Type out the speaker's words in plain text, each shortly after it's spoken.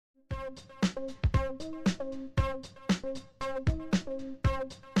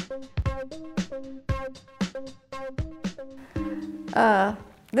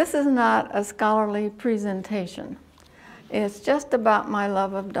This is not a scholarly presentation. It's just about my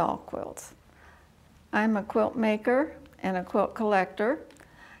love of doll quilts. I'm a quilt maker and a quilt collector,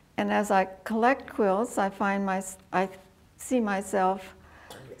 and as I collect quilts, I see myself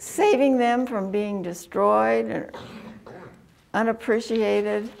saving them from being destroyed or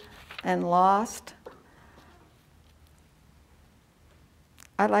unappreciated and lost.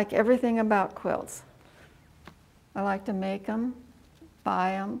 I like everything about quilts. I like to make them,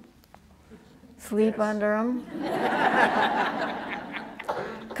 buy them, sleep under them,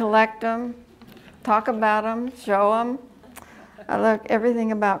 collect them, talk about them, show them. I like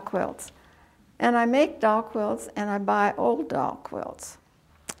everything about quilts. And I make doll quilts and I buy old doll quilts.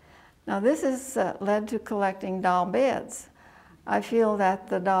 Now this has led to collecting doll beds. I feel that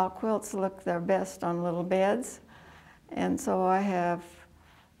the doll quilts look their best on little beds, and so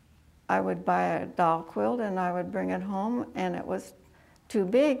I would buy a doll quilt and I would bring it home, and it was too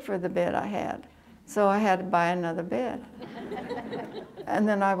big for the bed I had. So I had to buy another bed. And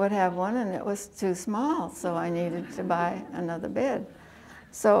then I would have one and it was too small, so I needed to buy another bed.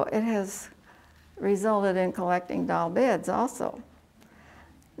 So it has resulted in collecting doll beds also.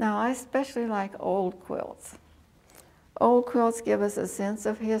 Now I especially like old quilts. Old quilts give us a sense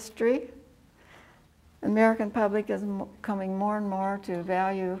of history. The American public is coming more and more to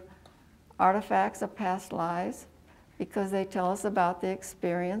value artifacts of past lives because they tell us about the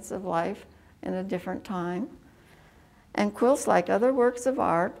experience of life in a different time. And quilts, like other works of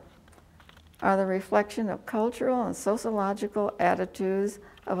art, are the reflection of cultural and sociological attitudes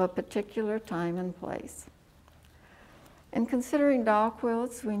of a particular time and place. In considering doll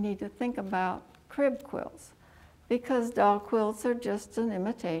quilts, we need to think about crib quilts, because doll quilts are just an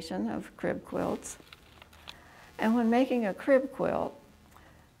imitation of crib quilts. And when making a crib quilt,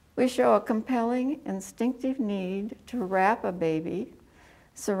 we show a compelling, instinctive need to wrap a baby,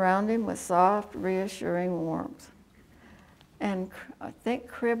 surround him with soft, reassuring warmth. And I think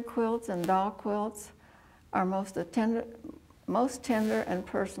crib quilts and doll quilts are most tender and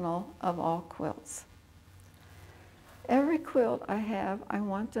personal of all quilts. Every quilt I have, I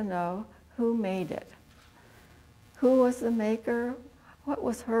want to know who made it. Who was the maker? What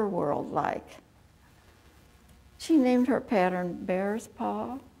was her world like? She named her pattern Bear's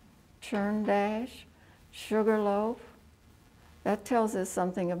Paw, Churn Dash, Sugarloaf. That tells us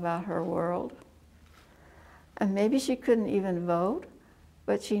something about her world. And maybe she couldn't even vote,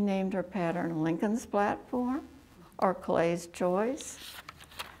 but she named her pattern Lincoln's Platform or Clay's Choice.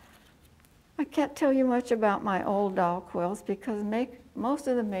 I can't tell you much about my old doll quilts because most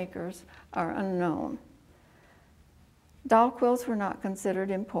of the makers are unknown. Doll quilts were not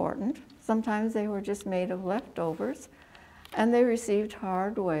considered important. Sometimes they were just made of leftovers, and they received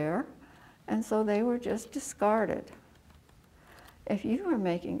hard wear, and so they were just discarded. If you are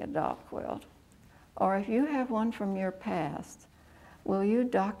making a doll quilt, or if you have one from your past, will you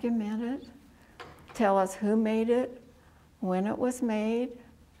document it? Tell us who made it, when it was made,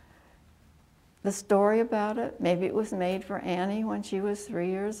 the story about it. Maybe it was made for Annie when she was 3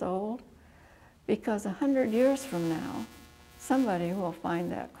 years old. Because 100 years from now, somebody will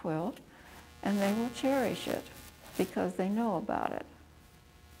find that quilt and they will cherish it because they know about it.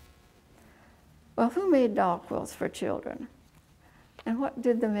 Well, who made doll quilts for children? And what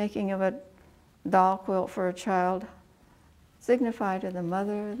did the making of a doll quilt for a child signify to the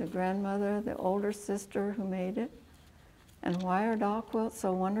mother, the grandmother, the older sister who made it? And why are doll quilts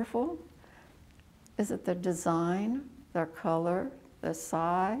so wonderful? Is it the design, their color, the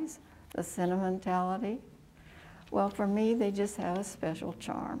size, the sentimentality? Well, for me, they just have a special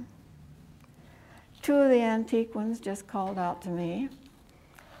charm. Two of the antique ones just called out to me.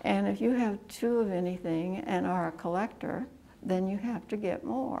 And if you have two of anything and are a collector, then you have to get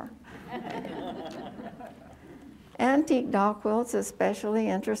more. Antique doll quilts especially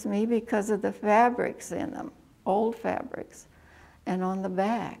interest me because of the fabrics in them, old fabrics. And on the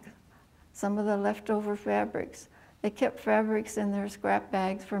back, some of the leftover fabrics. They kept fabrics in their scrap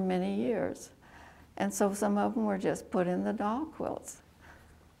bags for many years. And so some of them were just put in the doll quilts.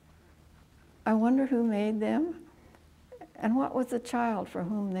 I wonder who made them and what was the child for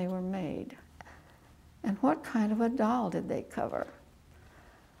whom they were made. And what kind of a doll did they cover?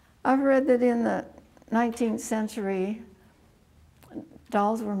 I've read that in the 19th century,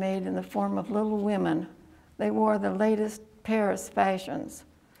 dolls were made in the form of little women. They wore the latest Paris fashions,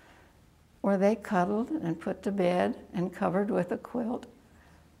 where they cuddled and put to bed and covered with a quilt,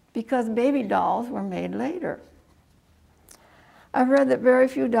 because baby dolls were made later. I've read that very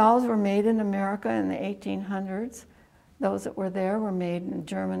few dolls were made in America in the 1800s. Those that were there were made in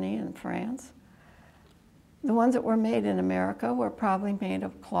Germany and France. The ones that were made in America were probably made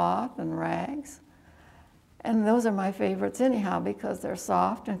of cloth and rags. And those are my favorites anyhow because they're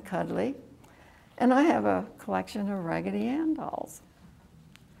soft and cuddly. And I have a collection of Raggedy Ann dolls.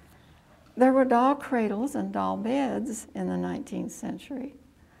 There were doll cradles and doll beds in the 19th century.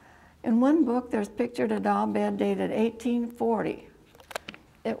 In one book, there's pictured a doll bed dated 1840.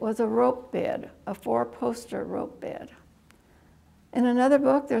 It was a rope bed, a 4-poster rope bed. In another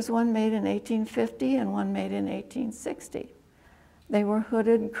book, there's one made in 1850 and one made in 1860. They were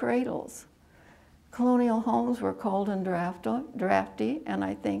hooded cradles. Colonial homes were cold and drafty, and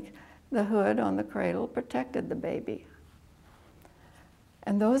I think the hood on the cradle protected the baby.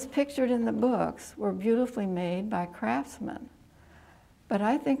 And those pictured in the books were beautifully made by craftsmen. But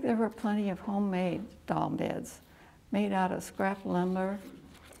I think there were plenty of homemade doll beds made out of scrap lumber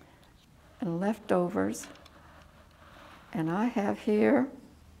and leftovers. And I have here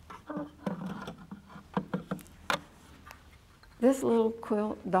this little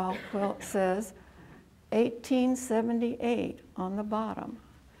quilt, doll quilt says 1878 on the bottom.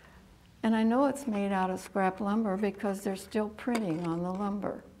 And I know it's made out of scrap lumber because there's still printing on the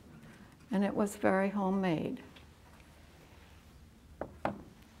lumber. And it was very homemade.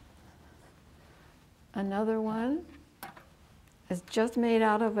 Another one is just made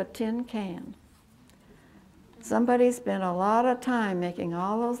out of a tin can. Somebody spent a lot of time making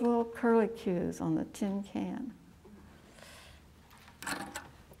all those little curlicues on the tin can.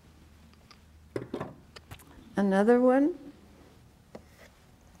 Another one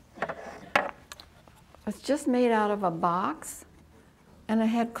was just made out of a box, and it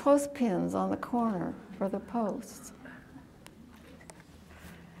had clothespins on the corner for the posts.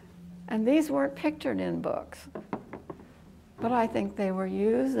 And these weren't pictured in books, but I think they were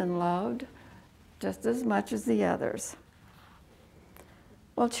used and loved just as much as the others.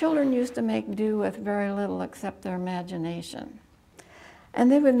 Well, children used to make do with very little except their imagination. And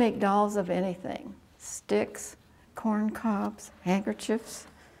they would make dolls of anything: sticks, corn cobs, handkerchiefs.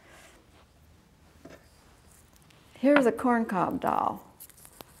 Here's a corn cob doll.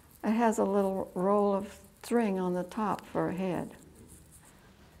 It has a little roll of string on the top for a head.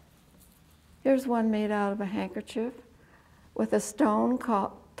 Here's one made out of a handkerchief with a stone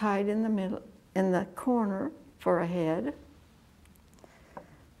tied in the middle, in the corner for a head.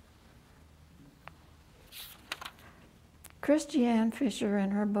 Christiane Fisher, in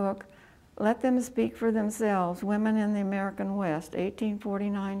her book, Let Them Speak for Themselves, Women in the American West,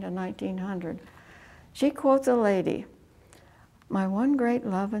 1849 to 1900, she quotes a lady, "My one great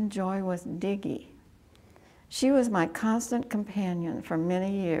love and joy was Diggy. She was my constant companion for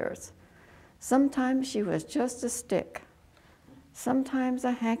many years. Sometimes she was just a stick, sometimes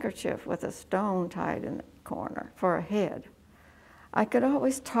a handkerchief with a stone tied in the corner for a head. I could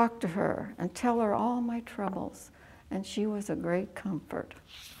always talk to her and tell her all my troubles, and she was a great comfort."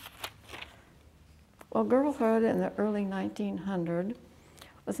 Well, girlhood in the early 1900s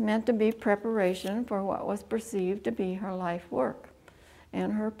was meant to be preparation for what was perceived to be her life work,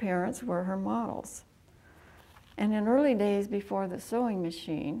 and her parents were her models. And in early days before the sewing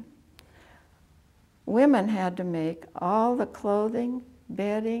machine, women had to make all the clothing,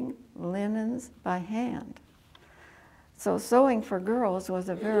 bedding, linens by hand. So sewing for girls was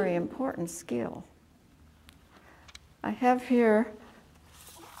a very important skill. I have here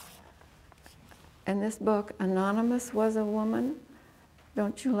in this book, Anonymous Was a Woman.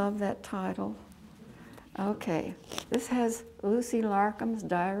 Don't you love that title? Okay, this has Lucy Larcom's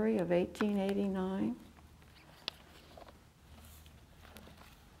diary of 1889.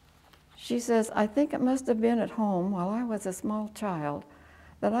 She says, "I think it must have been at home while I was a small child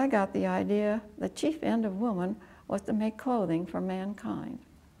that I got the idea the chief end of woman was to make clothing for mankind.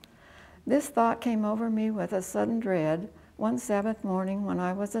 This thought came over me with a sudden dread one Sabbath morning when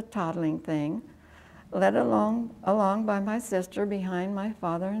I was a toddling thing, led along by my sister behind my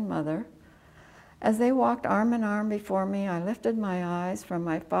father and mother. As they walked arm in arm before me, I lifted my eyes from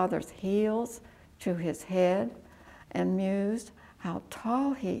my father's heels to his head and mused how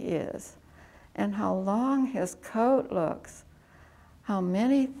tall he is and how long his coat looks. How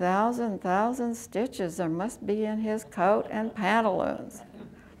many thousand stitches there must be in his coat and pantaloons.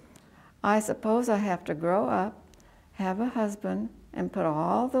 I suppose I have to grow up, have a husband, and put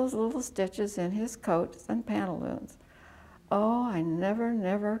all those little stitches in his coats and pantaloons. Oh, I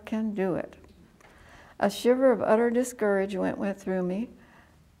never can do it." A shiver of utter discouragement went through me.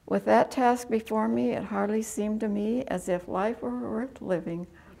 With that task before me, it hardly seemed to me as if life were worth living.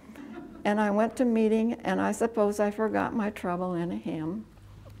 And I went to meeting, and I suppose I forgot my trouble in a hymn.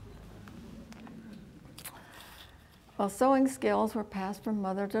 Well, sewing skills were passed from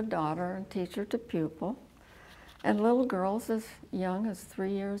mother to daughter and teacher to pupil, and little girls as young as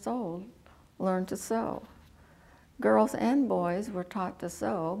 3 years old learned to sew. Girls and boys were taught to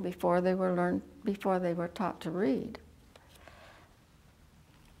sew before they were taught to read.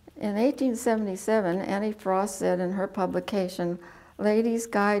 In 1877, Annie Frost said in her publication, Ladies'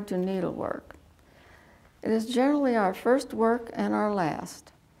 Guide to Needlework, "It is generally our first work and our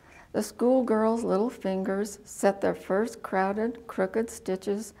last. The schoolgirl's little fingers set their first crowded, crooked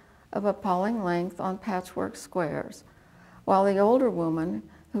stitches of appalling length on patchwork squares, while the older woman,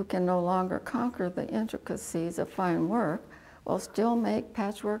 who can no longer conquer the intricacies of fine work, will still make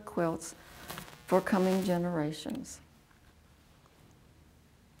patchwork quilts for coming generations."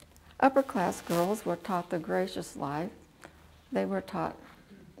 Upper-class girls were taught the gracious life. They were taught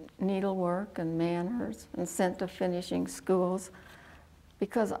needlework and manners and sent to finishing schools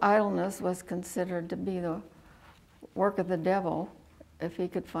because idleness was considered to be the work of the devil if he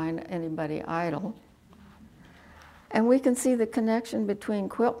could find anybody idle. And we can see the connection between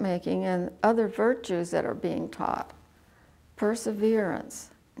quilt making and other virtues that are being taught: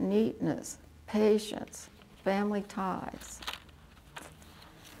 perseverance, neatness, patience, family ties.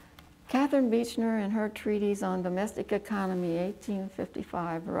 Catherine Beechner, in her treatise on domestic economy,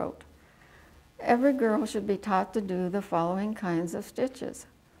 1855, wrote, "Every girl should be taught to do the following kinds of stitches: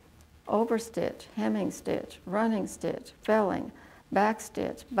 overstitch, hemming stitch, running stitch, felling,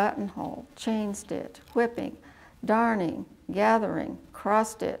 backstitch, buttonhole, chain stitch, whipping, darning, gathering,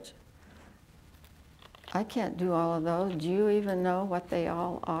 cross stitch." I can't do all of those. Do you even know what they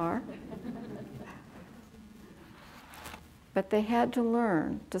all are? But they had to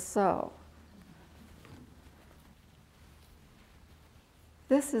learn to sew.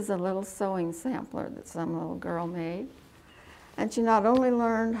 This is a little sewing sampler that some little girl made. And she not only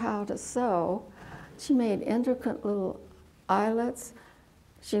learned how to sew, she made intricate little eyelets.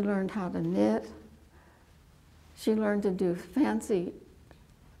 She learned how to knit. She learned to do fancy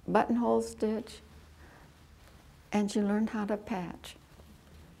buttonhole stitch. And she learned how to patch.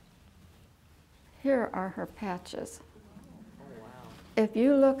 Here are her patches. If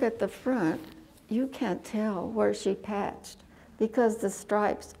you look at the front, you can't tell where she patched because the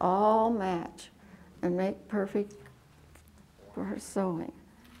stripes all match and make perfect for her sewing.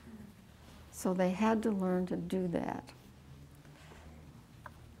 So they had to learn to do that.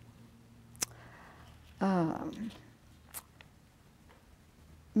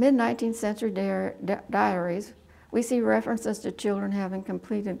 Mid-19th century diaries, we see references to children having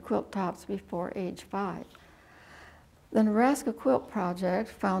completed quilt tops before age 5. The Nebraska Quilt Project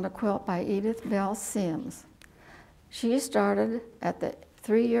found a quilt by Edith Bell Sims. She started at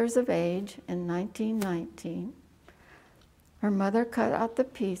 3 years of age in 1919. Her mother cut out the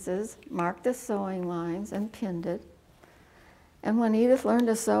pieces, marked the sewing lines, and pinned it. And when Edith learned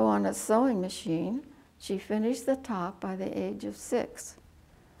to sew on a sewing machine, she finished the top by the age of 6.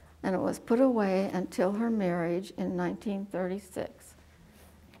 And it was put away until her marriage in 1936.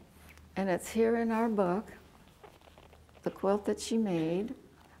 And it's here in our book, the quilt that she made,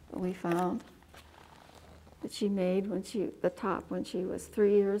 we found that she made the top when she was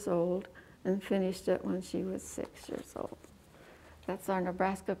 3 years old and finished it when she was 6 years old. That's our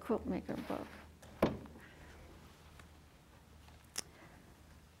Nebraska Quilt Maker book.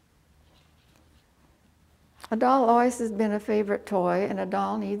 A doll always has been a favorite toy, and a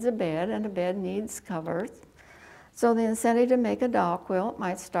doll needs a bed, and a bed needs covers. So the incentive to make a doll quilt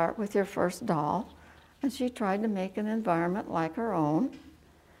might start with your first doll, and she tried to make an environment like her own.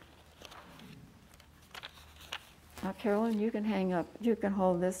 Now, Carolyn, you can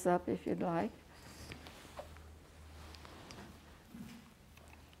hold this up if you'd like.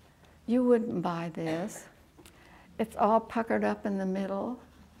 You wouldn't buy this. It's all puckered up in the middle.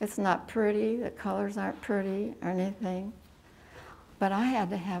 It's not pretty, the colors aren't pretty or anything. But I had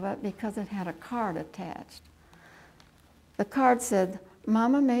to have it because it had a card attached. The card said,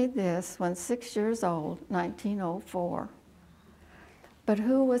 "Mama made this when 6 years old, 1904. But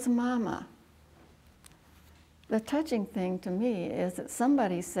who was Mama? The touching thing to me is that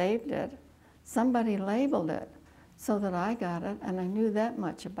somebody saved it, somebody labeled it, so that I got it and I knew that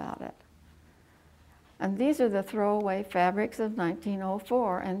much about it. And these are the throwaway fabrics of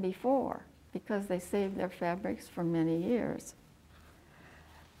 1904 and before, because they saved their fabrics for many years.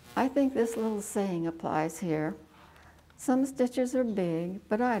 I think this little saying applies here. Some stitches are big,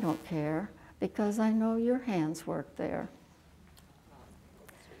 but I don't care, because I know your hands work there.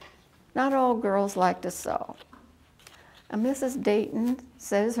 Not all girls like to sew. And Mrs. Dayton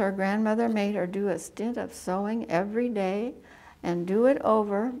says her grandmother made her do a stint of sewing every day and do it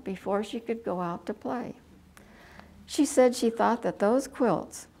over before she could go out to play. She said she thought that those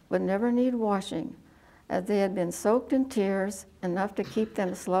quilts would never need washing, as they had been soaked in tears enough to keep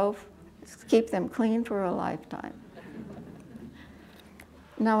them clean for a lifetime.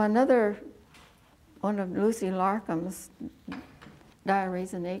 Now another one of Lucy Larcom's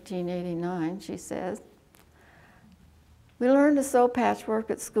diaries in 1889, she says, "We learned to sew patchwork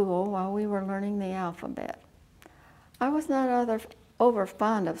at school while we were learning the alphabet. I was not over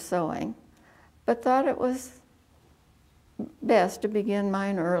fond of sewing, but thought it was best to begin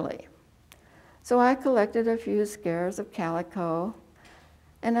mine early. So I collected a few squares of calico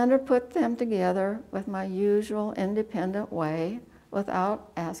and underput them together with my usual independent way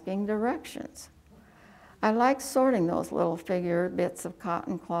without asking directions. I liked sorting those little figure bits of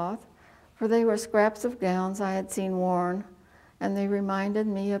cotton cloth, for they were scraps of gowns I had seen worn, and they reminded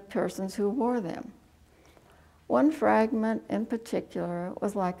me of persons who wore them. One fragment in particular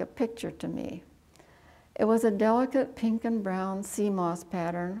was like a picture to me. It was a delicate pink and brown sea moss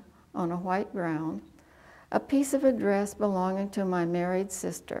pattern on a white ground, a piece of a dress belonging to my married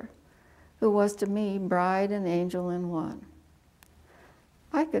sister, who was to me bride and angel in one.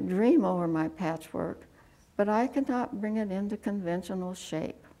 I could dream over my patchwork, but I could not bring it into conventional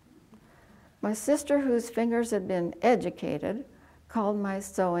shape. My sister, whose fingers had been educated, called my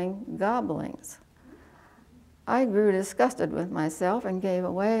sewing gobblings. I grew disgusted with myself and gave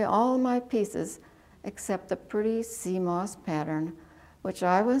away all my pieces except the pretty sea moss pattern, which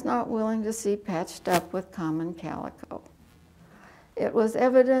I was not willing to see patched up with common calico. It was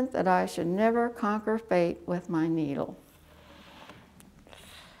evident that I should never conquer fate with my needle."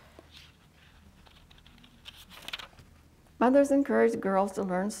 Mothers encouraged girls to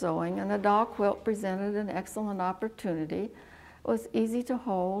learn sewing, and a doll quilt presented an excellent opportunity. It was easy to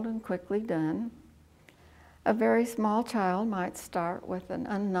hold and quickly done. A very small child might start with an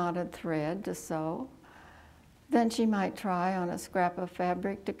unknotted thread to sew. Then she might try on a scrap of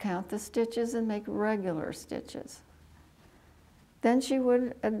fabric to count the stitches and make regular stitches. Then she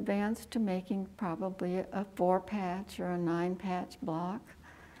would advance to making probably a 4-patch or a 9-patch block,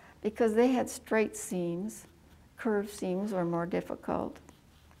 because they had straight seams. Curved seams were more difficult.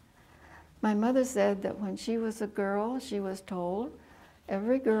 My mother said that when she was a girl, she was told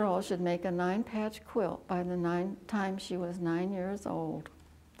every girl should make a 9-patch quilt by the time she was 9 years old.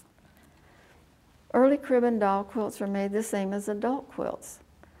 Early crib and doll quilts were made the same as adult quilts.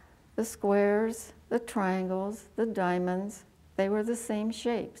 The squares, the triangles, the diamonds, they were the same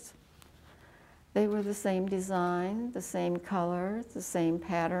shapes. They were the same design, the same colors, the same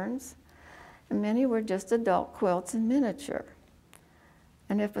patterns, and many were just adult quilts in miniature.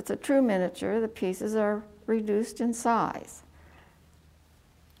 And if it's a true miniature, the pieces are reduced in size.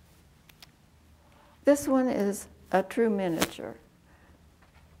 This one is a true miniature.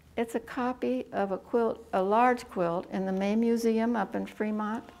 It's a copy of a quilt, a large quilt, in the May Museum up in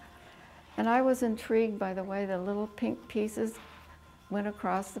Fremont. And I was intrigued by the way the little pink pieces went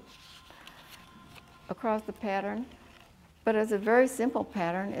across the pattern. But it's a very simple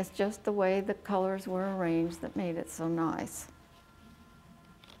pattern. It's just the way the colors were arranged that made it so nice.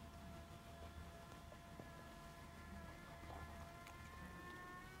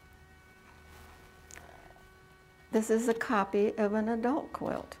 This is a copy of an adult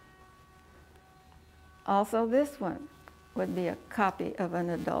quilt. Also, this one would be a copy of an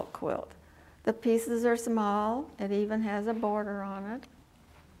adult quilt. The pieces are small. It even has a border on it.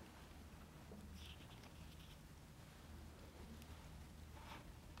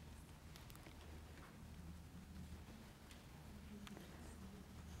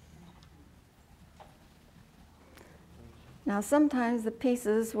 Now, sometimes the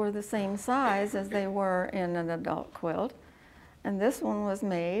pieces were the same size as they were in an adult quilt, and this one was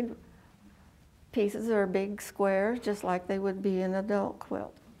made. Pieces are big squares, just like they would be in an adult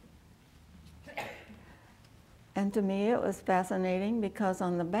quilt. And to me, it was fascinating because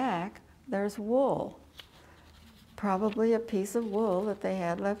on the back, there's wool. Probably a piece of wool that they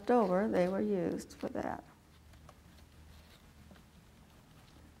had left over, they were used for that.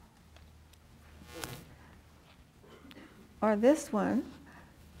 Or this one,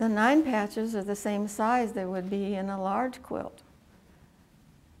 the 9 patches are the same size they would be in a large quilt.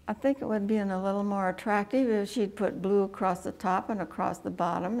 I think it would be a little more attractive if she'd put blue across the top and across the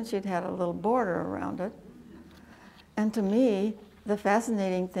bottom, and she'd had a little border around it. And to me, the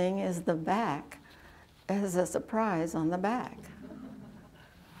fascinating thing is the back. It has a surprise on the back.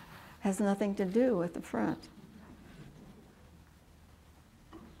 Has nothing to do with the front.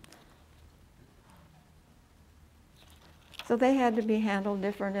 So they had to be handled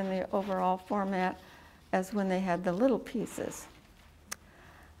different in the overall format as when they had the little pieces.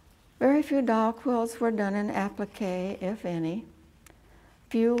 Very few doll quilts were done in applique, if any.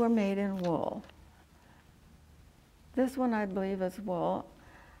 Few were made in wool. This one, I believe, is wool,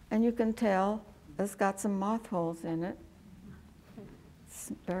 and you can tell it's got some moth holes in it.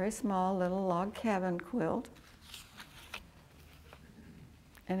 It's a very small little log cabin quilt.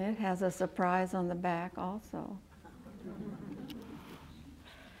 And it has a surprise on the back also.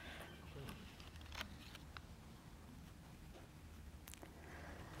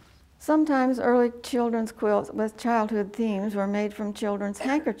 Sometimes early children's quilts with childhood themes were made from children's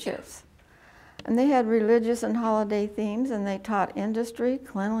handkerchiefs. And they had religious and holiday themes, and they taught industry,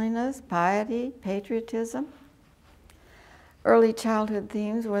 cleanliness, piety, patriotism. Early childhood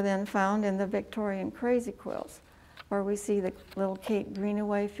themes were then found in the Victorian crazy quilts, where we see the little Kate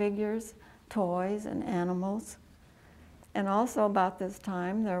Greenaway figures, toys, and animals. And also about this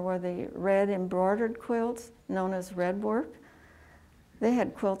time, there were the red embroidered quilts, known as red work. They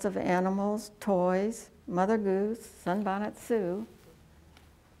had quilts of animals, toys, Mother Goose, Sunbonnet Sue.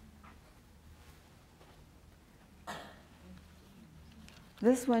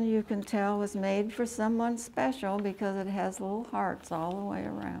 This one you can tell was made for someone special because it has little hearts all the way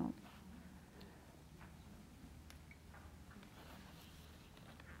around.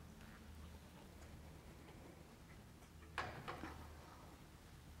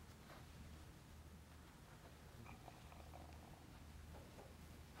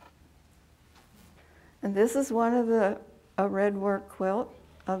 And this is one of a red work quilt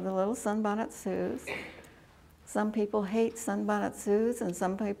of the little Sunbonnet Sues. Some people hate Sunbonnet Sues and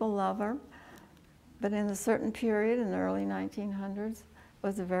some people love her. But in a certain period in the early 1900s, it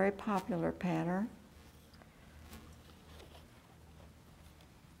was a very popular pattern.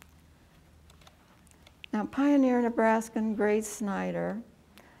 Now, pioneer Nebraskan Grace Snyder,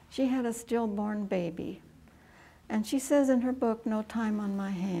 she had a stillborn baby. And she says in her book, No Time on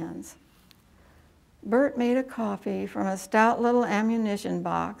My Hands, Bert made a coffee from a stout little ammunition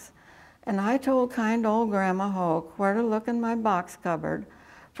box, and I told kind old Grandma Hoke where to look in my box cupboard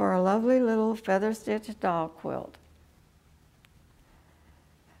for a lovely little feather-stitched doll quilt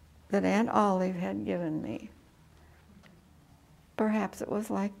that Aunt Olive had given me. Perhaps it was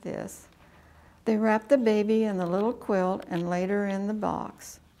like this. They wrapped the baby in the little quilt and laid her in the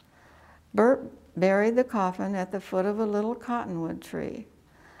box. Bert buried the coffin at the foot of a little cottonwood tree.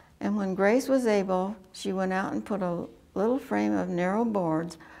 And when Grace was able, she went out and put a little frame of narrow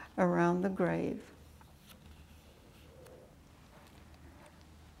boards around the grave.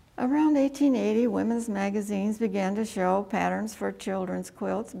 Around 1880, women's magazines began to show patterns for children's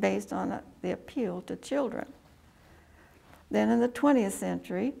quilts based on the appeal to children. Then in the 20th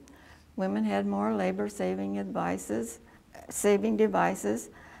century, women had more labor-saving devices,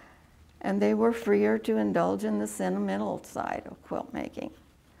 and they were freer to indulge in the sentimental side of quilt making.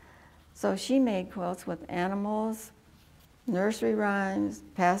 So she made quilts with animals, nursery rhymes,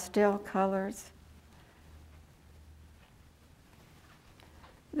 pastel colors.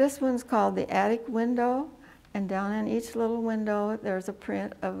 This one's called the attic window, and down in each little window there's a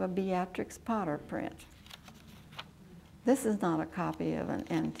print of a Beatrix Potter print. This is not a copy of an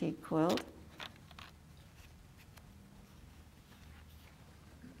antique quilt.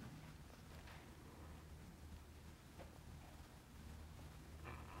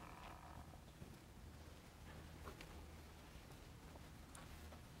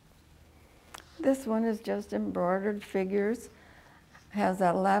 This one is just embroidered figures. Has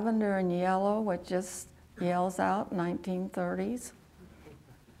that lavender and yellow, which just yells out 1930s.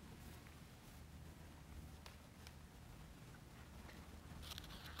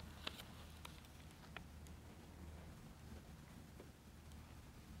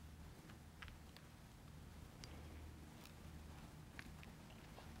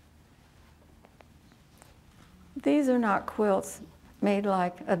 These are not quilts made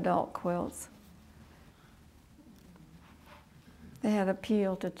like adult quilts. They had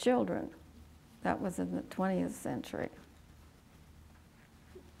appeal to children. That was in the 20th century.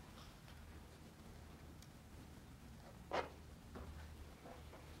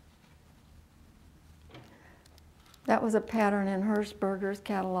 That was a pattern in Hirschberger's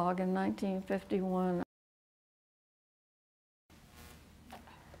catalog in 1951.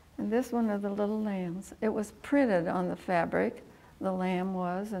 And this one of the little lambs. It was printed on the fabric, the lamb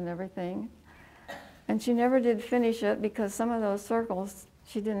was and everything. And she never did finish it because some of those circles,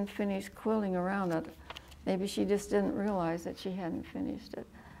 she didn't finish quilting around it. Maybe she just didn't realize that she hadn't finished it.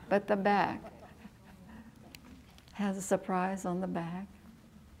 But the back has a surprise on the back.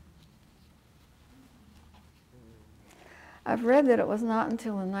 I've read that it was not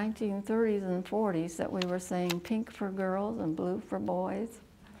until the 1930s and 40s that we were saying pink for girls and blue for boys.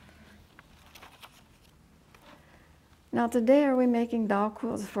 Now today, are we making doll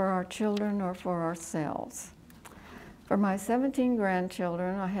quilts for our children or for ourselves? For my 17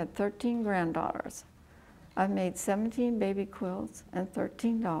 grandchildren, I had 13 granddaughters. I've made 17 baby quilts and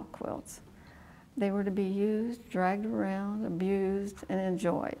 13 doll quilts. They were to be used, dragged around, abused, and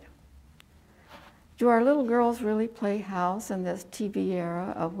enjoyed. Do our little girls really play house in this TV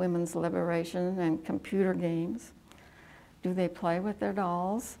era of women's liberation and computer games? Do they play with their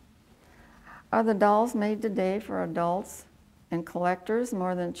dolls? Are the dolls made today for adults and collectors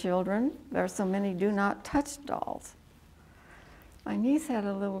more than children? There are so many do not touch dolls. My niece had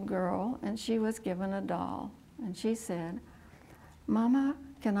a little girl and she was given a doll and she said, "Mama,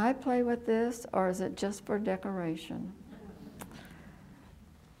 can I play with this or is it just for decoration?"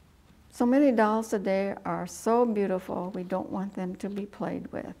 So many dolls today are so beautiful we don't want them to be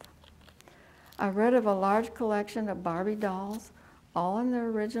played with. I read of a large collection of Barbie dolls, all in their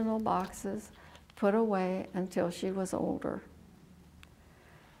original boxes, put away until she was older.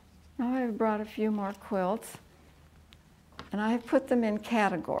 Now I've brought a few more quilts, and I have put them in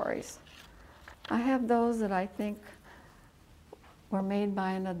categories. I have those that I think were made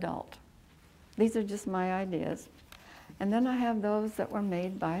by an adult. These are just my ideas. And then I have those that were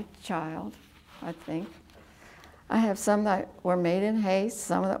made by a child, I think. I have some that were made in haste,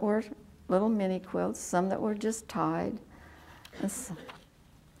 some that were little mini quilts, some that were just tied. And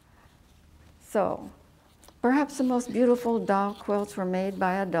so, perhaps the most beautiful doll quilts were made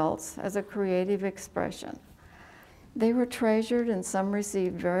by adults as a creative expression. They were treasured and some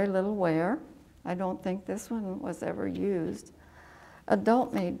received very little wear. I don't think this one was ever used.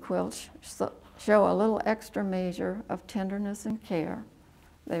 Adult-made quilts show a little extra measure of tenderness and care.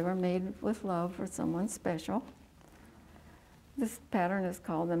 They were made with love for someone special. This pattern is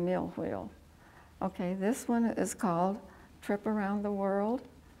called the mill wheel. Okay, this one is called Trip Around the World.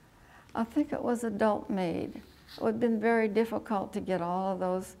 I think it was adult-made. It would have been very difficult to get all of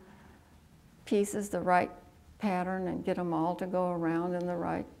those pieces the right pattern and get them all to go around in the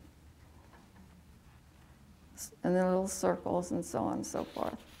right, in the little circles and so on and so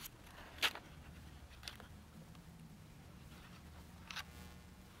forth.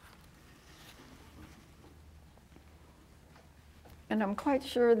 And I'm quite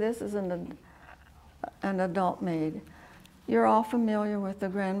sure this is an adult made. You're all familiar with the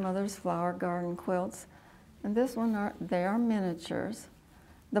grandmother's flower garden quilts. And this one, they are miniatures.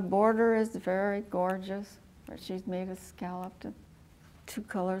 The border is very gorgeous. She's made a scalloped, 2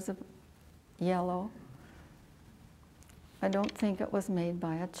 colors of yellow. I don't think it was made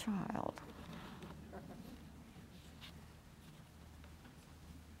by a child.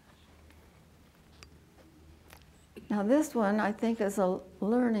 Now this one, I think, is a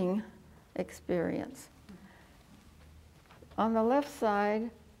learning experience. On the left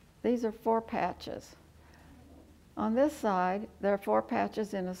side, these are 4 patches. On this side, there are 4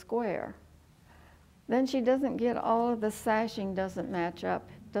 patches in a square. Then she doesn't get all of the sashing doesn't match up,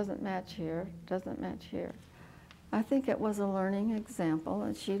 doesn't match here, doesn't match here. I think it was a learning example,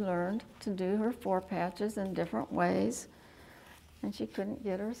 and she learned to do her 4 patches in different ways, and she couldn't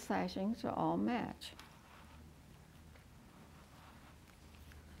get her sashing to all match.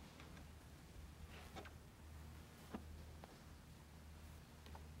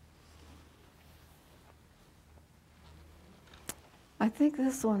 I think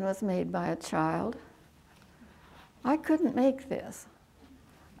this one was made by a child. I couldn't make this.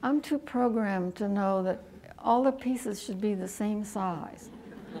 I'm too programmed to know that all the pieces should be the same size.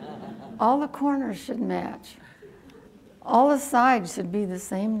 All the corners should match. All the sides should be the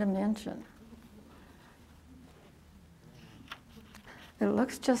same dimension. It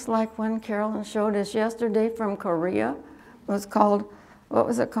looks just like one Carolyn showed us yesterday from Korea. It was called, what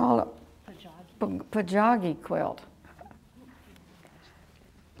was it called? Pajagi quilt.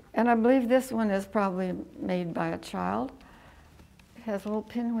 And I believe this one is probably made by a child. It has little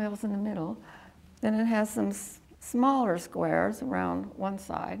pinwheels in the middle. Then it has some smaller squares around one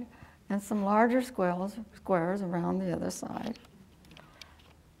side and some larger squares around the other side.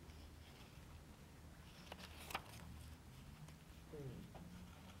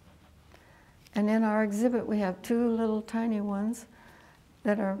 And in our exhibit, we have 2 little tiny ones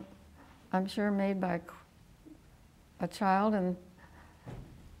that are, I'm sure, made by a child, and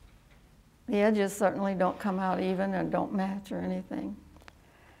the edges certainly don't come out even and don't match or anything.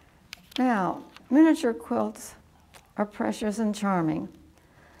 Now, miniature quilts are precious and charming.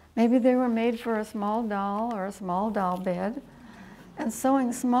 Maybe they were made for a small doll or a small doll bed, and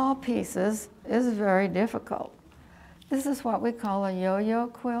sewing small pieces is very difficult. This is what we call a yo-yo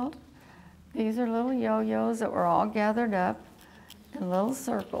quilt. These are little yo-yos that were all gathered up in little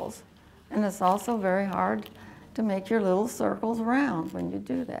circles. And it's also very hard to make your little circles round when you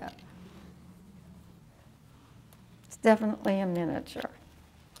do that. It's definitely a miniature.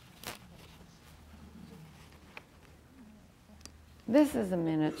 This is a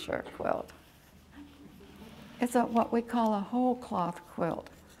miniature quilt. It's what we call a whole cloth quilt.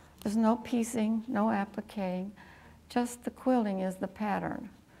 There's no piecing, no appliquing, just the quilting is the pattern.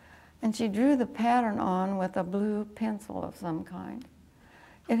 And she drew the pattern on with a blue pencil of some kind.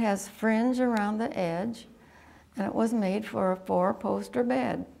 It has fringe around the edge, and it was made for a 4-poster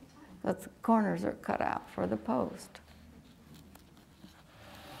bed. The corners are cut out for the post.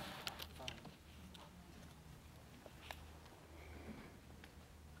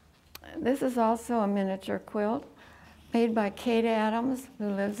 This is also a miniature quilt made by Kate Adams, who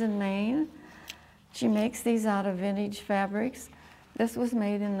lives in Maine. She makes these out of vintage fabrics. This was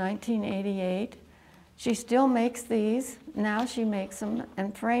made in 1988. She still makes these. Now she makes them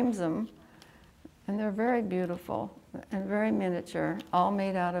and frames them, and they're very beautiful and very miniature, all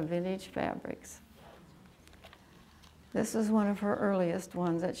made out of vintage fabrics. This is one of her earliest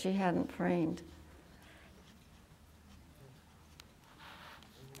ones that she hadn't framed.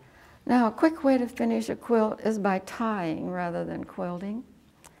 Now, a quick way to finish a quilt is by tying rather than quilting.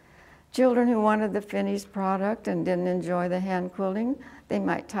 Children who wanted the finished product and didn't enjoy the hand quilting, they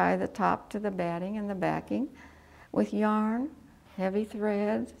might tie the top to the batting and the backing with yarn, heavy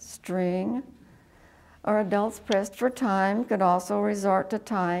thread, string, or adults pressed for time could also resort to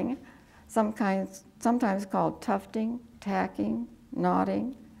tying, sometimes called tufting, tacking,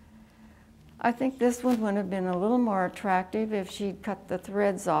 knotting. I think this one would have been a little more attractive if she'd cut the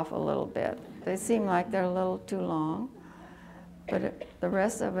threads off a little bit. They seem like they're a little too long, but the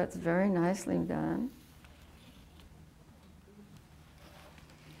rest of it's very nicely done.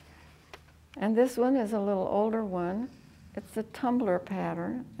 And this one is a little older one. It's the tumbler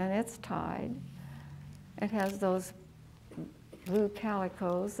pattern, and it's tied. It has those blue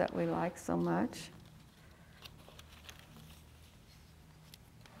calicos that we like so much.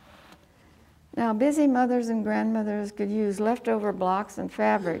 Now, busy mothers and grandmothers could use leftover blocks and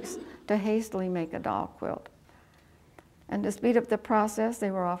fabrics to hastily make a doll quilt. And to speed up the process,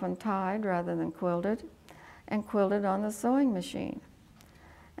 they were often tied rather than quilted, and quilted on the sewing machine.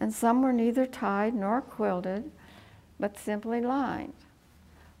 And some were neither tied nor quilted, but simply lined.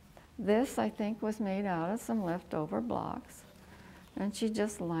 This, I think, was made out of some leftover blocks, and she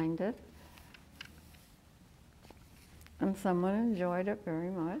just lined it. And someone enjoyed it very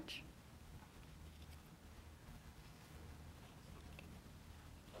much.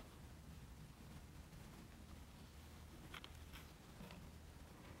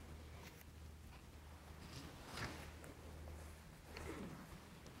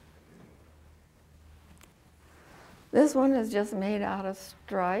 This one is just made out of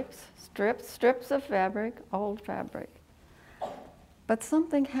strips of fabric, old fabric. But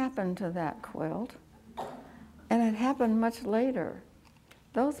something happened to that quilt, and it happened much later.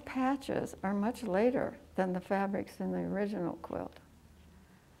 Those patches are much later than the fabrics in the original quilt.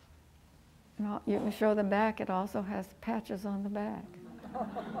 You can show the back, it also has patches on the back.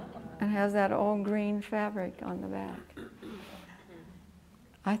 And has that old green fabric on the back.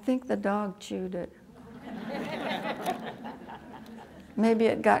 I think the dog chewed it. Maybe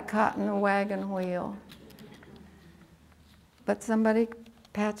it got caught in the wagon wheel. But somebody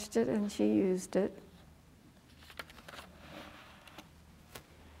patched it and she used it.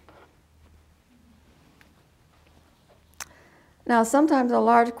 Now, sometimes a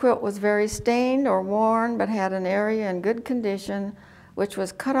large quilt was very stained or worn, but had an area in good condition, which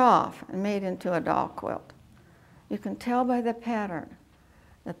was cut off and made into a doll quilt. You can tell by the pattern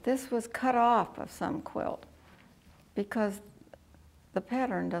that this was cut off of some quilt because the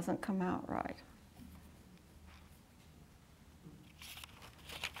pattern doesn't come out right.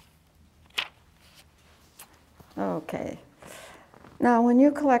 Okay. Now, when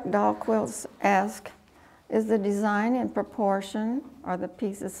you collect doll quilts, ask, is the design in proportion? Are the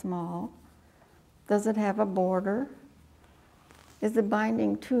pieces small? Does it have a border? Is the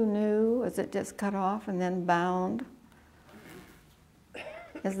binding too new? Is it just cut off and then bound?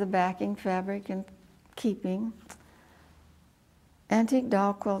 Is the backing fabric in keeping? Antique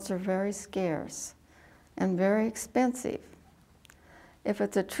doll quilts are very scarce and very expensive. If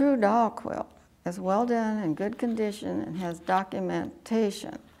it's a true doll quilt, is well done, in good condition, and has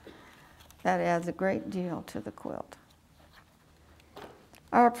documentation, that adds a great deal to the quilt.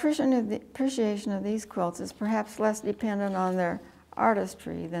 Our appreciation of these quilts is perhaps less dependent on their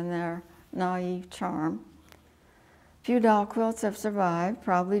artistry than their naive charm. Few doll quilts have survived,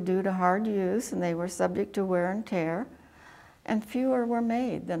 probably due to hard use, and they were subject to wear and tear, and fewer were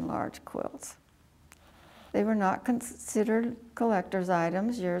made than large quilts. They were not considered collector's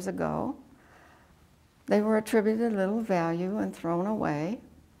items years ago. They were attributed little value and thrown away.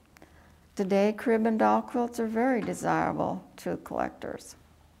 Today, crib and doll quilts are very desirable to collectors.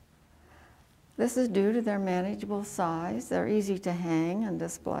 This is due to their manageable size. They're easy to hang and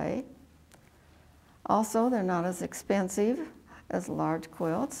display. Also, they're not as expensive as large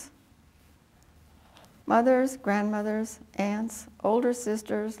quilts. Mothers, grandmothers, aunts, older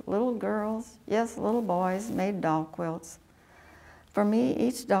sisters, little girls, yes, little boys made doll quilts. For me,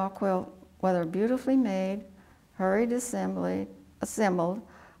 each doll quilt, whether beautifully made, hurried assembled,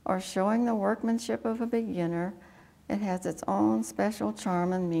 or showing the workmanship of a beginner, it has its own special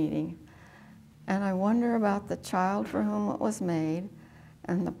charm and meaning. And I wonder about the child for whom it was made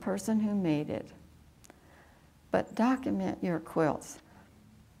and the person who made it. But document your quilts.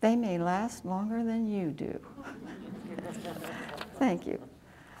 They may last longer than you do. Thank you.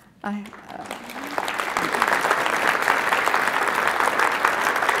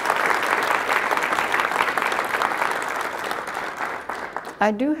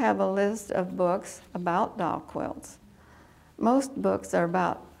 I do have a list of books about doll quilts. Most books are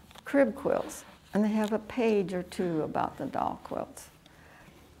about crib quilts, and they have a page or two about the doll quilts.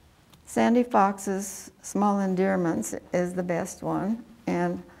 Sandy Fox's Small Endearments is the best one,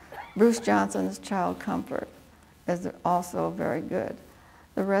 and Bruce Johnson's Child Comfort is also very good.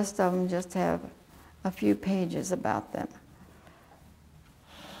 The rest of them just have a few pages about them.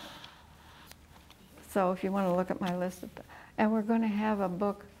 So if you want to look at my list, and we're going to have a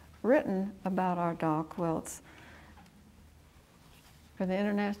book written about our doll quilts for the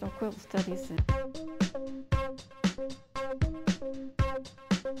International Quilt Studies Center.